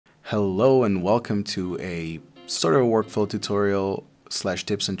Hello and welcome to a sort of a workflow tutorial /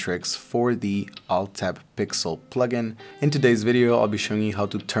 tips and tricks for the Alt-Tab Pixel plugin. In today's video, I'll be showing you how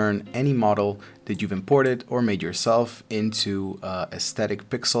to turn any model that you've imported or made yourself into aesthetic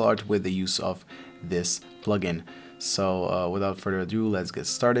pixel art with the use of this plugin. So without further ado, let's get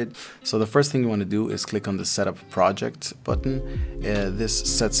started. So the first thing you want to do is click on the Setup Project button. This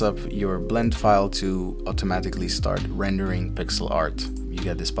sets up your blend file to automatically start rendering pixel art. You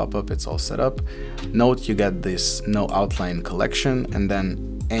get this pop-up, it's all set up. Note you get this no outline collection, and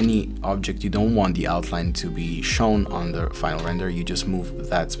then any object you don't want the outline to be shown on the final render, you just move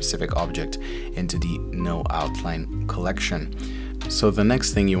that specific object into the no outline collection. So the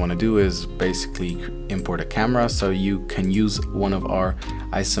next thing you want to do is basically import a camera. So you can use one of our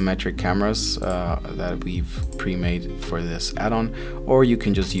isometric cameras that we've pre-made for this add-on, or you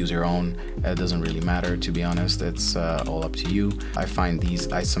can just use your own. It doesn't really matter, to be honest. It's all up to you. I find these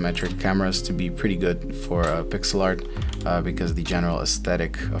isometric cameras to be pretty good for pixel art because the general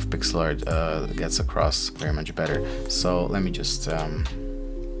aesthetic of pixel art gets across very much better. So let me just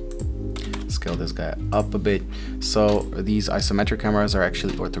scale this guy up a bit. So these isometric cameras are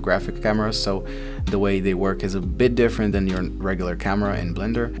actually orthographic cameras, so the way they work is a bit different than your regular camera in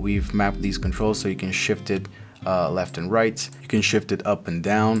Blender. We've mapped these controls so you can shift it left and right, you can shift it up and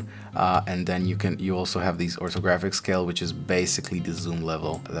down, and then you also have these orthographic scale, which is basically the zoom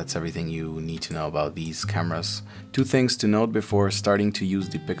level. That's everything you need to know about these cameras. Two things to note before starting to use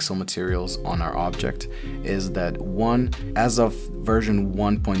the pixel materials on our object is that one, as of version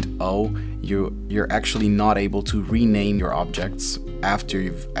 1.0, you're actually not able to rename your objects after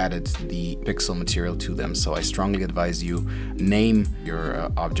you've added the pixel material to them. So I strongly advise you name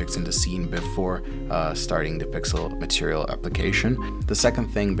your objects in the scene before starting the pixel material application. The second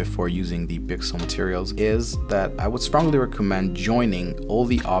thing before using the pixel materials is that I would strongly recommend joining all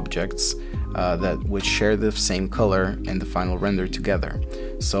the objects that would share the same color in the final render together.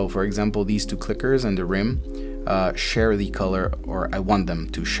 So for example, these two clickers and the rim share the color, or I want them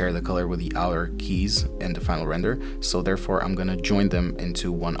to share the color with the outer keys in the final render. So therefore I'm gonna join them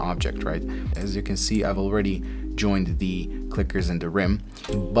into one object, right? As you can see, I've already joined the clickers and the rim,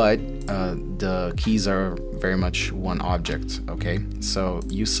 but the keys are very much one object, okay? So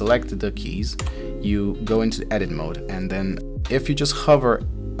you select the keys, you go into edit mode, and then if you just hover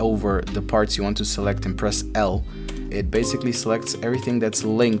over the parts you want to select and press L, it basically selects everything that's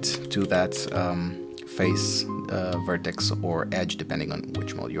linked to that face, vertex or edge, depending on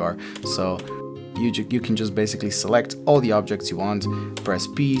which mode you are. So you can just basically select all the objects you want, press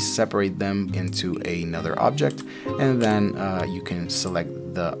P, separate them into another object, and then you can select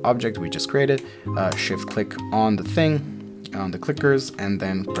the object we just created, shift click on the thing, on the clickers, and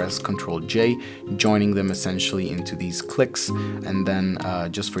then press Ctrl J, joining them essentially into these clicks. And then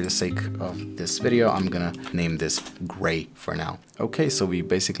just for the sake of this video, I'm gonna name this gray for now. Okay, so we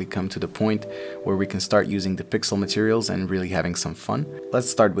basically come to the point where we can start using the pixel materials and really having some fun. Let's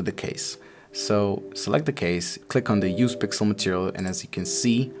start with the case. So select the case, click on the use pixel material, and as you can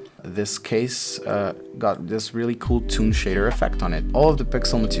see, this case got this really cool toon shader effect on it. All of the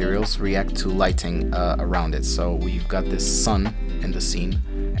pixel materials react to lighting around it. So we've got this sun in the scene,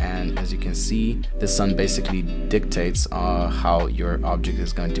 and as you can see, the sun basically dictates how your object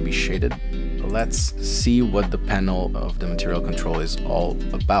is going to be shaded. Let's see what the panel of the material control is all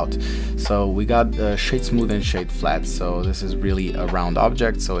about. So we got shade smooth and shade flat. So this is really a round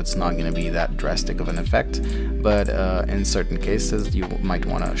object, so it's not going to be that drastic of an effect, but in certain cases you might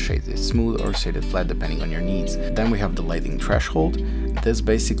want to shade it smooth or shade it flat depending on your needs. Then we have the lighting threshold. This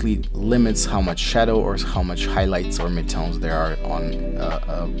basically limits how much shadow or how much highlights or midtones there are on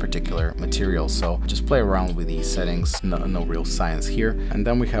a particular material. So just play around with these settings, no real science here. And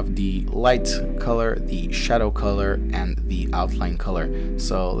then we have the light color, the shadow color, and the outline color.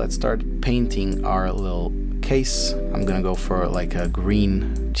 So let's start painting our little case. I'm gonna go for like a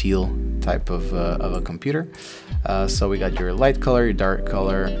green teal type of a computer. So we got your light color, your dark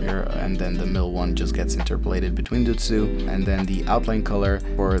color, and then the middle one just gets interpolated between the two. And then the outline color,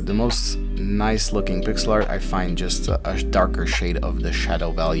 for the most nice looking pixel art, I find just a darker shade of the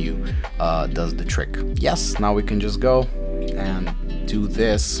shadow value does the trick. Yes, now we can just go and do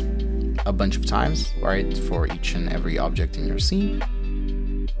this a bunch of times, right, for each and every object in your scene.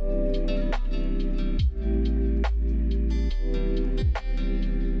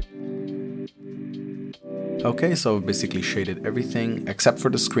 Okay, so I've basically shaded everything except for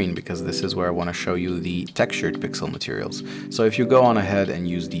the screen, because this is where I want to show you the textured pixel materials. So if you go on ahead and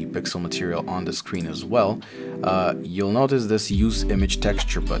use the pixel material on the screen as well, you'll notice this use image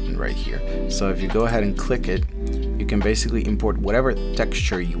texture button right here. So if you go ahead and click it, you can basically import whatever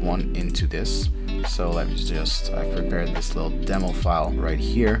texture you want into this. So let me just, I prepared this little demo file right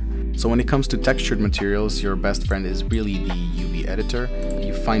here. So when it comes to textured materials, your best friend is really the UV editor.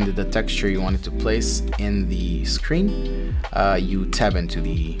 You find the texture you wanted to place in the screen. You tab into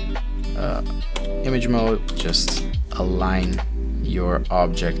the image mode, just align your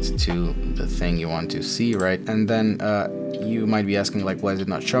object to the thing you want to see, right? And then you might be asking, like, why is it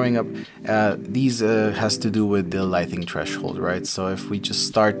not showing up? These has to do with the lighting threshold, right? So if we just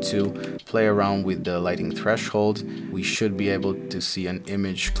start to play around with the lighting threshold, we should be able to see an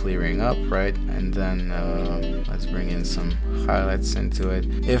image clearing up, right? And then let's bring in some highlights into it.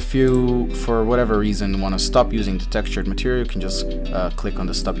 If you, for whatever reason, want to stop using the textured material, you can just click on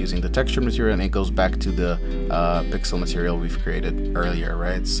the stop using the textured material, and it goes back to the pixel material we've created earlier,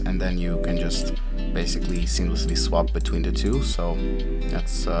 right? And then you can just basically seamlessly swap between the two. So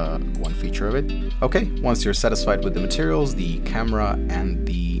that's one feature of it. Okay, once you're satisfied with the materials, the camera, and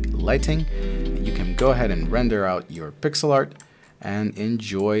the lighting, you can go ahead and render out your pixel art and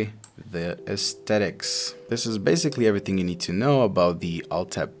enjoy the aesthetics. This is basically everything you need to know about the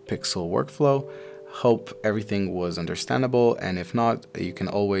Alt-Tab pixel workflow. Hope everything was understandable, and if not, you can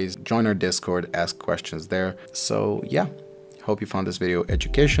always join our Discord, ask questions there. So yeah, hope you found this video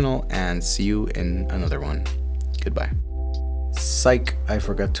educational, and see you in another one. Goodbye. Psych, I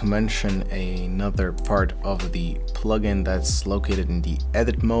forgot to mention another part of the plugin that's located in the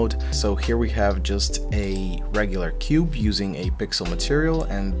edit mode. So here we have just a regular cube using a pixel material,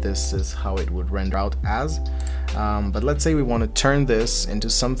 and this is how it would render out as. But let's say we want to turn this into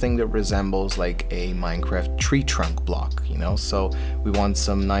something that resembles like a Minecraft tree trunk block, you know, so we want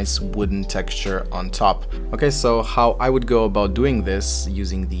some nice wooden texture on top. Okay, so how I would go about doing this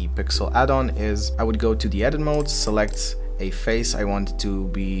using the pixel add-on is I would go to the edit mode, select a face I want to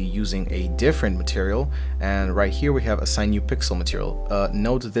be using a different material, and right here we have assign new pixel material.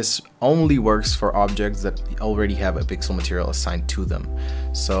 Note this only works for objects that already have a pixel material assigned to them.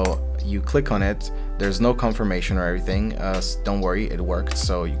 So you click on it, there's no confirmation or everything, don't worry, it worked.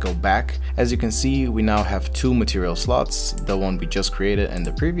 So you go back. As you can see, we now have two material slots, the one we just created and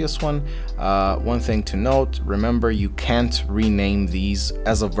the previous one. One thing to note, remember you can't rename these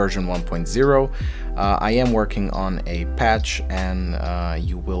as of version 1.0. I am working on a patch, and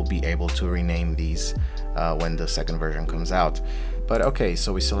you will be able to rename these when the second version comes out. But okay,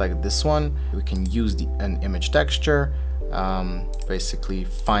 so we select this one, we can use an image texture, basically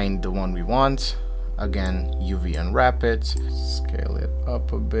find the one we want. Again, UV unwrap it, scale it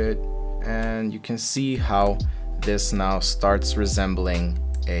up a bit, and you can see how this now starts resembling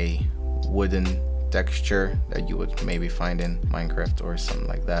a wooden texture that you would maybe find in Minecraft or something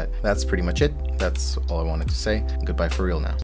like that. That's pretty much it. That's all I wanted to say. Goodbye for real now.